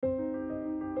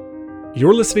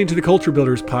You're listening to the Culture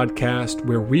Builders podcast,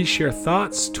 where we share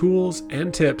thoughts, tools,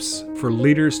 and tips for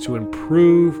leaders to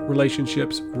improve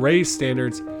relationships, raise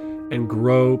standards, and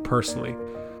grow personally.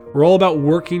 We're all about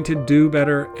working to do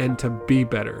better and to be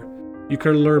better. You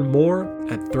can learn more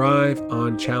at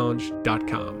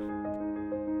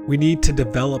thriveonchallenge.com. We need to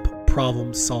develop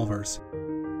problem solvers.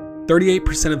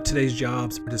 38% of today's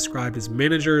jobs are described as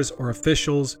managers or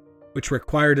officials, which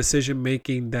require decision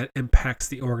making that impacts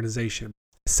the organization.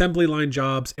 Assembly line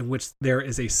jobs in which there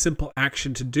is a simple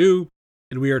action to do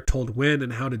and we are told when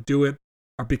and how to do it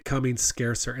are becoming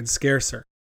scarcer and scarcer.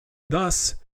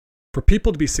 Thus, for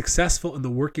people to be successful in the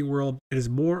working world, it is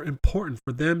more important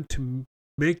for them to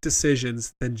make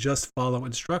decisions than just follow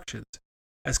instructions.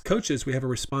 As coaches, we have a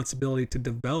responsibility to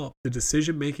develop the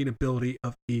decision-making ability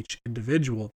of each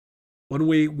individual. One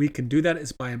way we can do that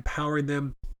is by empowering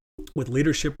them with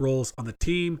leadership roles on the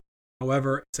team.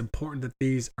 However, it's important that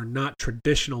these are not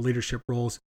traditional leadership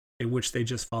roles in which they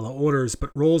just follow orders, but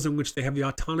roles in which they have the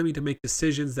autonomy to make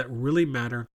decisions that really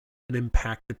matter and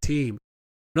impact the team.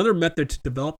 Another method to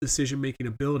develop decision-making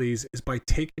abilities is by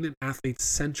taking an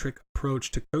athlete-centric approach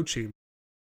to coaching.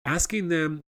 Asking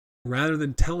them rather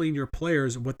than telling your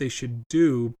players what they should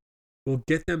do will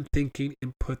get them thinking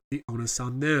and put the onus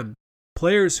on them.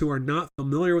 Players who are not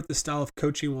familiar with the style of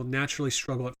coaching will naturally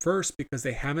struggle at first because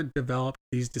they haven't developed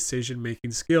these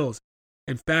decision-making skills.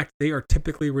 In fact, they are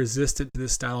typically resistant to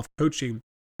this style of coaching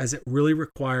as it really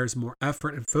requires more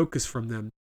effort and focus from them.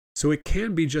 So it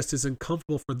can be just as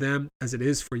uncomfortable for them as it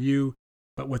is for you,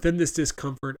 but within this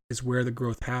discomfort is where the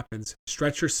growth happens.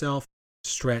 Stretch yourself,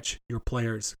 stretch your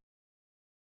players.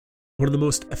 One of the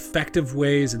most effective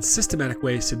ways and systematic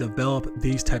ways to develop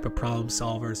these type of problem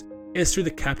solvers is through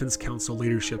the Captain's Council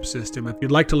leadership system. If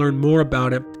you'd like to learn more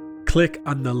about it, click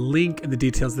on the link in the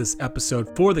details of this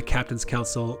episode for the Captain's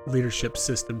Council leadership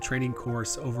system training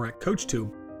course over at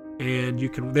CoachTube. And you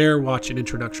can there watch an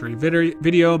introductory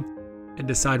video and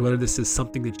decide whether this is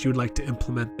something that you'd like to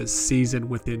implement this season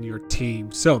within your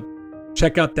team. So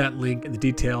check out that link in the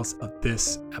details of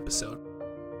this episode.